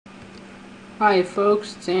Hi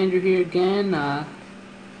folks, it's Andrew here again,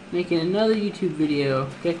 making another YouTube video.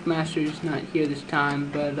 Deckmaster's not here this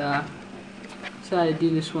time, but decided to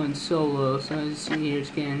do this one solo. So as you see here,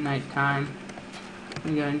 it's getting nighttime.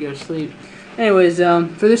 I'm going to go to sleep. Anyways,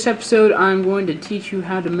 for this episode, I'm going to teach you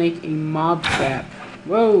how to make a mob trap.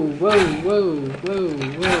 Whoa, whoa, whoa, whoa,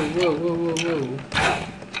 whoa, whoa, whoa, whoa,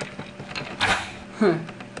 whoa.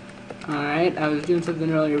 Alright, I was doing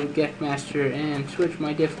something earlier with Deckmaster and switched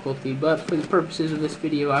my difficulty, but for the purposes of this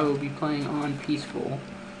video I will be playing on peaceful.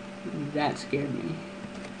 That scared me.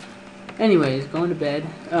 Anyways, going to bed.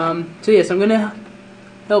 So yes, I'm going to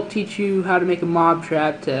help teach you how to make a mob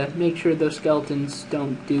trap to make sure those skeletons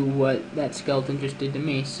don't do what that skeleton just did to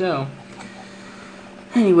me. So,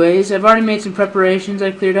 anyways, I've already made some preparations. I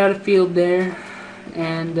cleared out a field there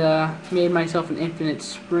and made myself an infinite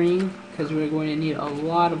spring, because we're going to need a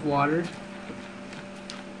lot of water.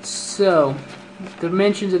 So, the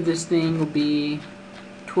dimensions of this thing will be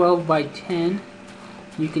 12 by 10.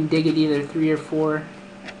 You can dig it either 3 or 4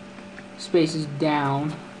 spaces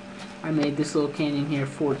down. I made this little canyon here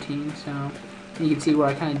 14, so you can see where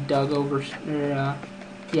I kind of dug over, where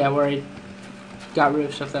I got rid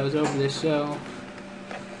of stuff that was over this. So,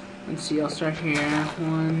 let's see, I'll start here.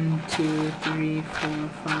 1, 2, 3, 4,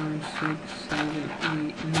 5, 6, 7,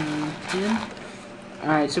 8, 9, 10.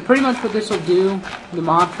 Alright, so pretty much what this will do, the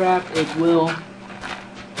mob trap, it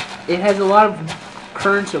has a lot of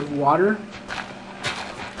currents of water,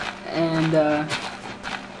 and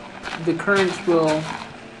the currents will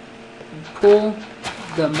pull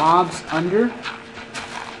the mobs under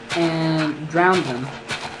and drown them.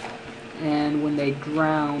 And when they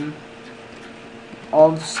drown, all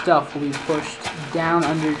the stuff will be pushed down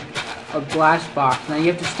under a glass box. Now you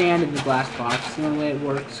have to stand in the glass box. It's the only way it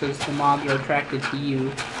works, because the mobs are attracted to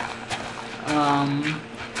you.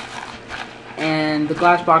 And the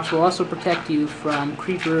glass box will also protect you from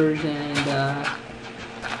creepers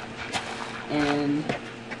and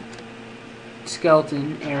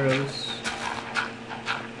skeleton arrows.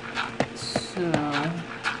 So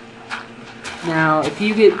now, if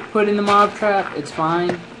you get put in the mob trap, it's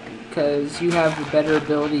fine, because you have a better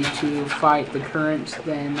ability to fight the currents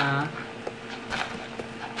than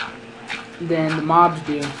the mobs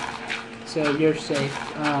do, so you're safe.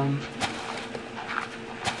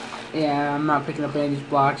 Yeah, I'm not picking up any of these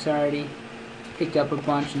blocks. I already picked up a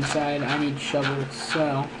bunch inside. I need shovels,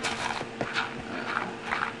 so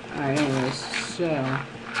alright, anyways, so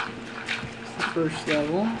it's the first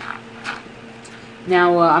level.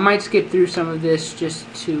 Now, I might skip through some of this just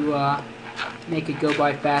to make it go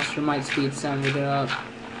by faster. Might speed some of it up.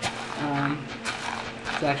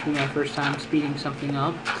 It's actually my first time speeding something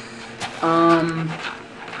up.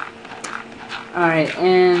 Alright,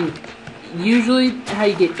 and usually how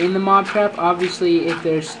you get in the mob trap, obviously if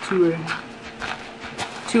there's two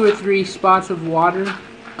or three spots of water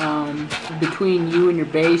between you and your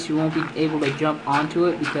base, you won't be able to jump onto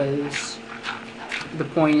it, because the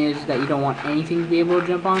point is that you don't want anything to be able to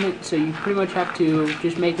jump on it. So you pretty much have to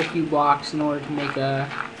just make a few blocks in order to make a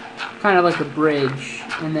kind of like a bridge,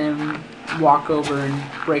 and then walk over and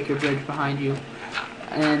break your bridge behind you.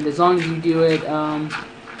 And as long as you do it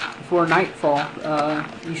before nightfall,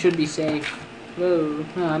 you should be safe. Whoa,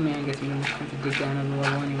 I mean, I guess you're gonna have to dig down on the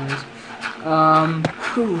level anyways.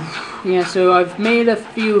 Yeah, so I've made a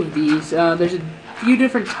few of these. There's a few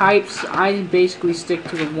different types. I basically stick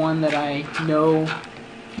to the one that I know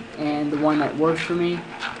and the one that works for me.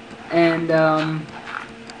 And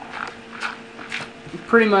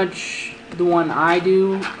pretty much the one I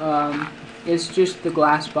do is just the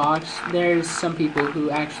glass box. There's some people who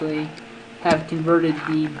actually have converted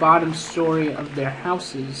the bottom story of their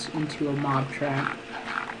houses into a mob trap.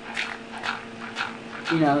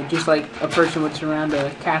 You know, just like a person would surround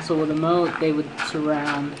a castle with a moat, they would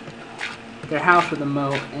surround their house with a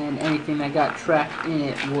moat, and anything that got trapped in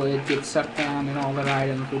it would get sucked down, and all their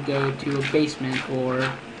items would go to a basement or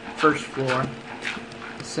first floor.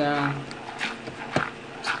 So,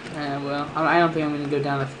 well, I don't think I'm going to go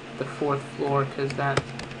down the 4th floor, because I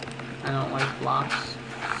don't like blocks.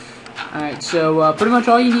 Alright, so pretty much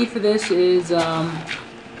all you need for this is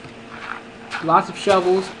lots of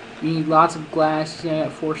shovels. You need lots of glass. I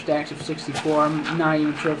got 4 stacks of 64. I'm not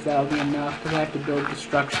even sure if that'll be enough, because I have to build the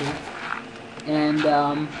structure. And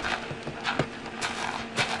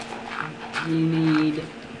you need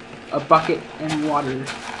a bucket and water.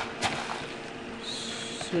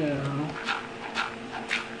 So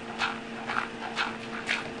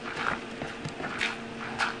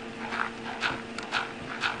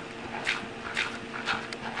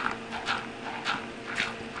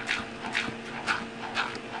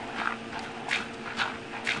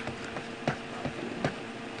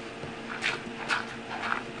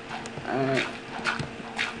Alright.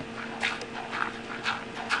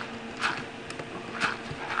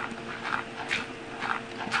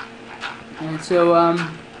 And so,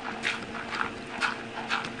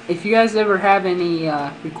 if you guys ever have any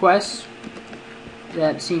requests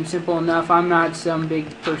that seem simple enough, I'm not some big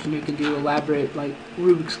person who can do elaborate, like,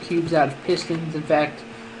 Rubik's Cubes out of pistons. In fact,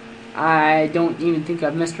 I don't even think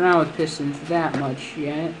I've messed around with pistons that much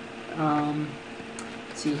yet.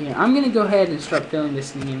 Let's see here. I'm going to go ahead and start filling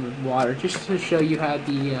this thing in with water, just to show you how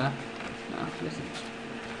the,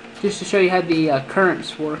 just to show you how the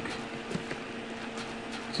currents work,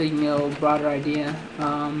 so you can get a little broader idea.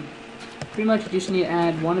 Pretty much you just need to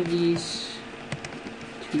add one of these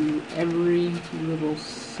to every little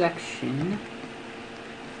section.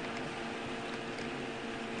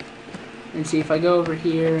 And see, if I go over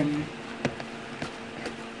here and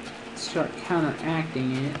start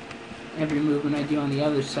counteracting it, every movement I do on the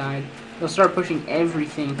other side, it'll start pushing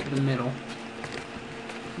everything to the middle.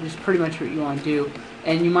 Which is pretty much what you want to do.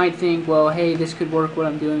 And you might think, well, hey, this could work what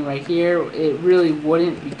I'm doing right here. It really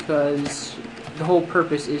wouldn't, because the whole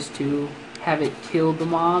purpose is to have it kill the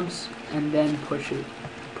mobs and then push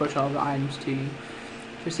all the items to you.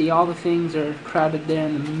 So see, all the things are crowded there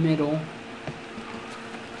in the middle.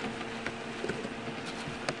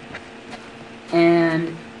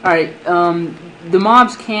 And alright, the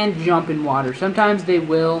mobs can jump in water. Sometimes they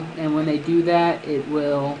will, and when they do that, it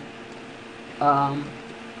will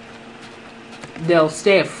they'll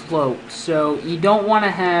stay afloat. So you don't want to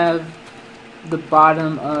have the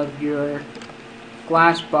bottom of your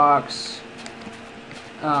glass box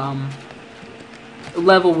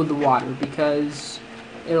level with the water, because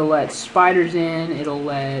it'll let spiders in, it'll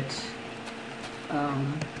let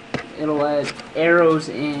arrows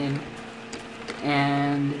in,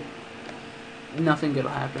 and nothing good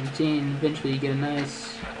will happen. See, and eventually you get a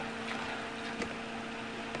nice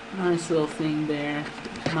little thing there.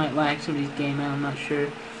 Might lag somebody's game out, I'm not sure.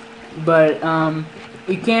 But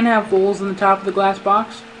you can have holes in the top of the glass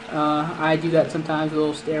box. I do that sometimes, a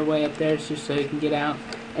little stairway up there, just so you can get out.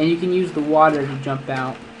 And you can use the water to jump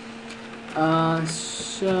out. And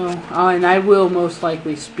I will most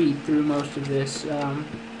likely speed through most of this.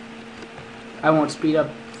 I won't speed up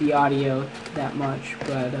the audio that much,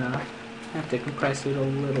 but I have to compress it a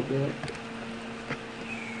little bit.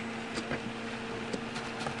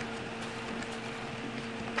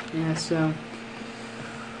 Yeah, so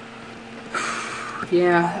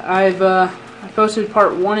yeah, I've posted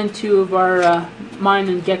part 1 and 2 of our mine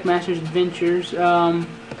and Geckmaster's adventures.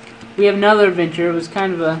 We have another adventure. It was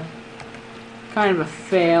kind of a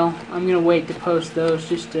fail. I'm gonna wait to post those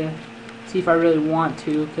just to see if I really want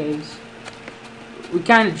to, because we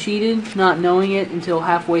kind of cheated, not knowing it until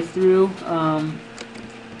halfway through.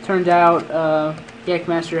 Turned out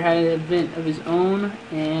Geckmaster had an event of his own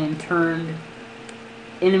and turned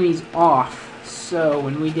enemies off. So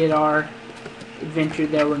when we did our adventure,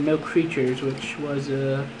 there were no creatures, which was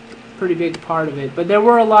a pretty big part of it. But there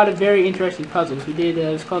were a lot of very interesting puzzles. We did, it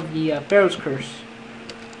was called the Pharaoh's Curse.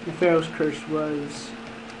 The Pharaoh's Curse was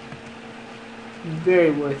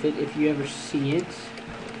very worth it if you ever see it.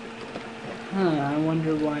 I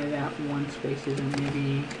wonder why that one space isn't,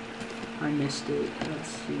 maybe I missed it. Let's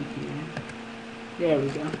see here. There we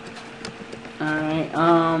go. Alright,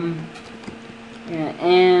 yeah,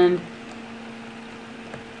 and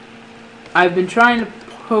I've been trying to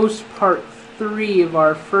post part 3 of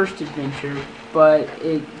our first adventure, but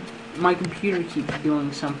my computer keeps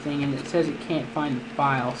doing something and it says it can't find the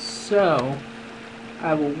file. So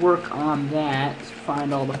I will work on that,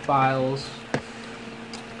 find all the files.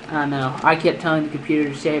 I don't know. I kept telling the computer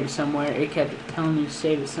to save it somewhere. It kept telling me to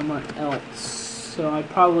save it somewhere else. So I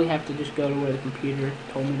probably have to just go to where the computer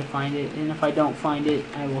told me to find it. And if I don't find it,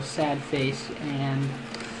 I will sad face and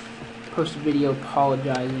post a video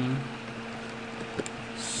apologizing.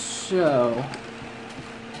 So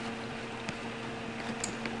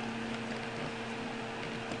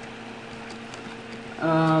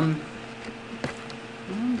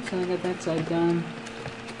so I got that side done.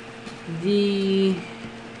 I'm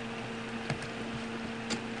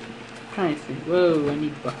trying to think. Whoa, I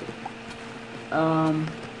need a bucket.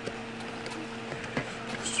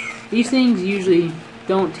 These things usually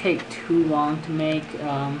don't take too long to make.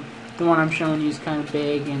 The one I'm showing you is kind of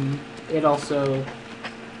big, and it also,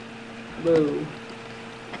 whoa,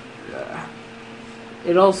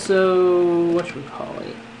 it also,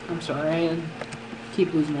 whatchamacallit, I'm sorry, I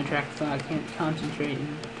keep losing my track of thought, I can't concentrate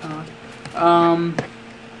and talk.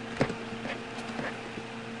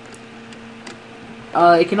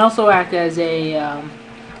 It can also act as a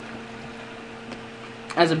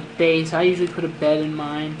base. I usually put a bed in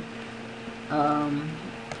mine.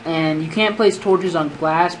 And you can't place torches on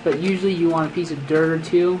glass, but usually you want a piece of dirt or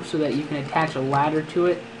two so that you can attach a ladder to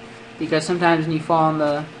it. Because sometimes when you fall in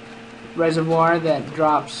the reservoir that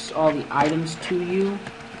drops all the items to you,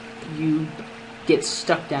 you get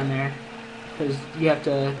stuck down there. Because you have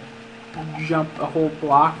to jump a whole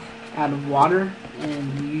block out of water,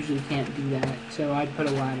 and you usually can't do that. So I'd put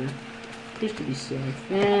a ladder, just to be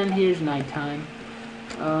safe. And here's nighttime.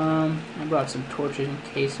 I brought some torches in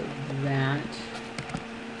case of that.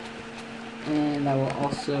 And I will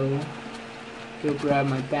also go grab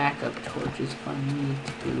my backup torches if I need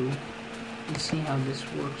to, and see how this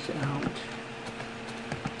works out.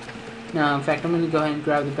 No, in fact, I'm going to go ahead and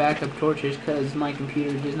grab the backup torches because my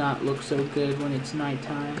computer does not look so good when it's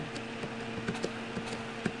nighttime.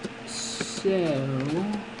 So...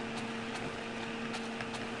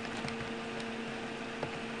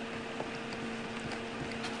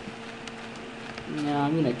 now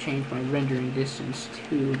I'm going to change my rendering distance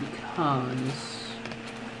too, because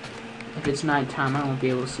if it's nighttime I won't be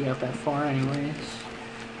able to see out that far anyways.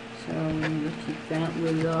 So I'm going to keep that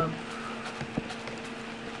lit up.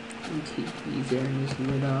 And keep these areas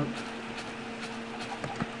lit up.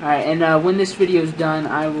 Alright, and when this video is done,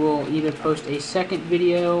 I will either post a second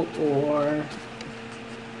video, or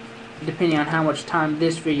depending on how much time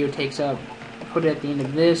this video takes up, put it at the end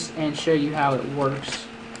of this and show you how it works.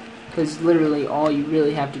 Because literally all you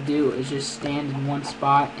really have to do is just stand in one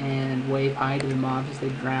spot and wave hi to the mobs as they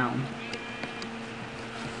drown.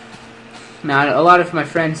 Now, a lot of my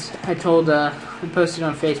friends, I posted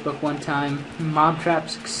on Facebook one time, mob trap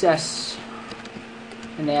success.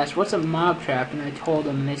 And they asked, what's a mob trap? And I told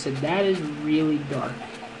them, and they said, that is really dark.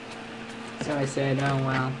 So I said, oh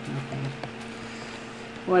well, okay.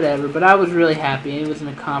 Whatever, but I was really happy. It was an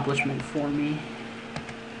accomplishment for me.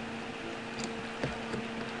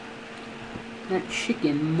 That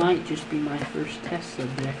chicken might just be my first test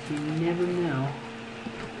subject. You never know.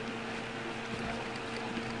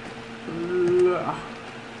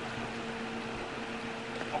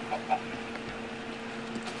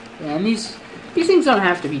 Yeah, and these things don't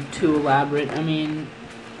have to be too elaborate. I mean,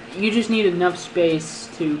 you just need enough space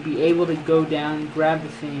to be able to go down, grab the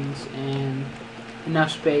things, and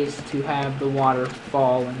enough space to have the water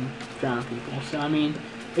fall and drown people. So, I mean,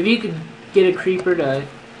 if you could get a creeper to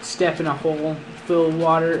step in a hole, fill with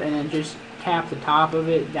water, and then just cap the top of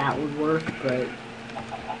it, that would work, but it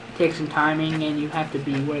takes some timing, and you have to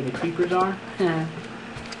be where the creepers are.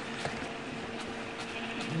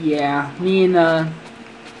 Yeah, me and,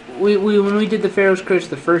 when we did the Pharaoh's Curse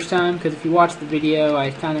the first time, because if you watch the video,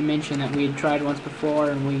 I kind of mentioned that we had tried once before,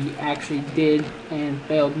 and we actually did, and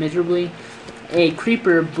failed miserably. A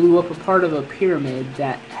creeper blew up a part of a pyramid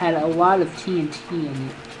that had a lot of TNT in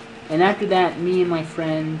it. And after that, me and my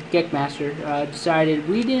friend, Geckmaster, decided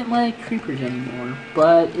we didn't like creepers anymore.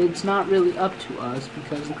 But it's not really up to us,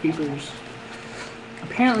 because the creepers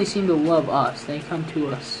apparently seem to love us. They come to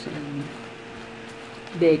us, and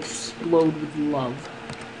they explode with love.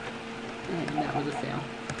 And that was a fail.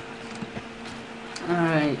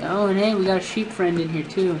 Alright, oh, and hey, we got a sheep friend in here,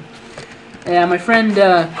 too. Yeah, my friend,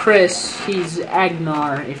 Chris, he's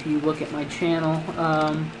Agnar, if you look at my channel,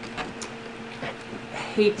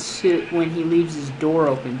 hates it when he leaves his door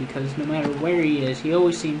open, because no matter where he is, he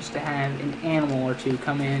always seems to have an animal or two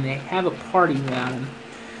come in. They have a party without him.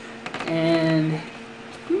 And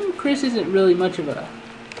Chris isn't really much of a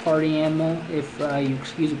party animal, if you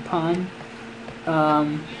excuse a pun.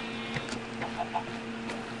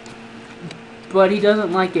 But he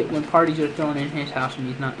doesn't like it when parties are thrown in his house and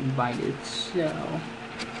he's not invited, so...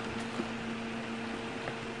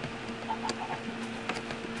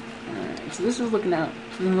 Alright, so this is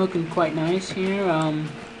looking quite nice here.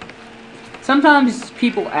 Sometimes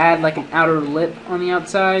people add like an outer lip on the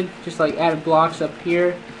outside, just like added blocks up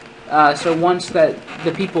here. So once that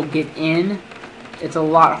the people get in, it's a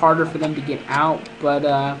lot harder for them to get out, but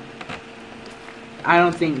I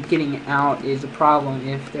don't think getting out is a problem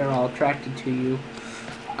if they're all attracted to you.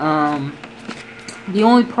 The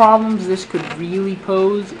only problems this could really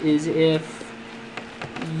pose is if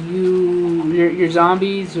your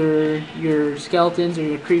zombies or your skeletons or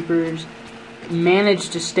your creepers manage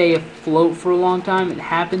to stay afloat for a long time. It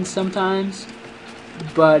happens sometimes,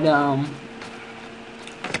 but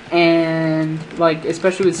and like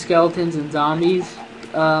especially with skeletons and zombies,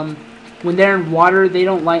 when they're in water, they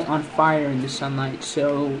don't light on fire in the sunlight,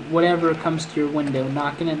 so whatever comes to your window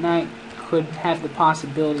knocking at night could have the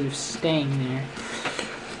possibility of staying there.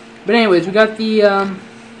 But anyways, we've got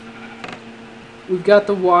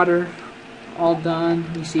the water all done.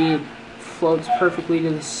 You see it floats perfectly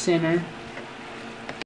to the center.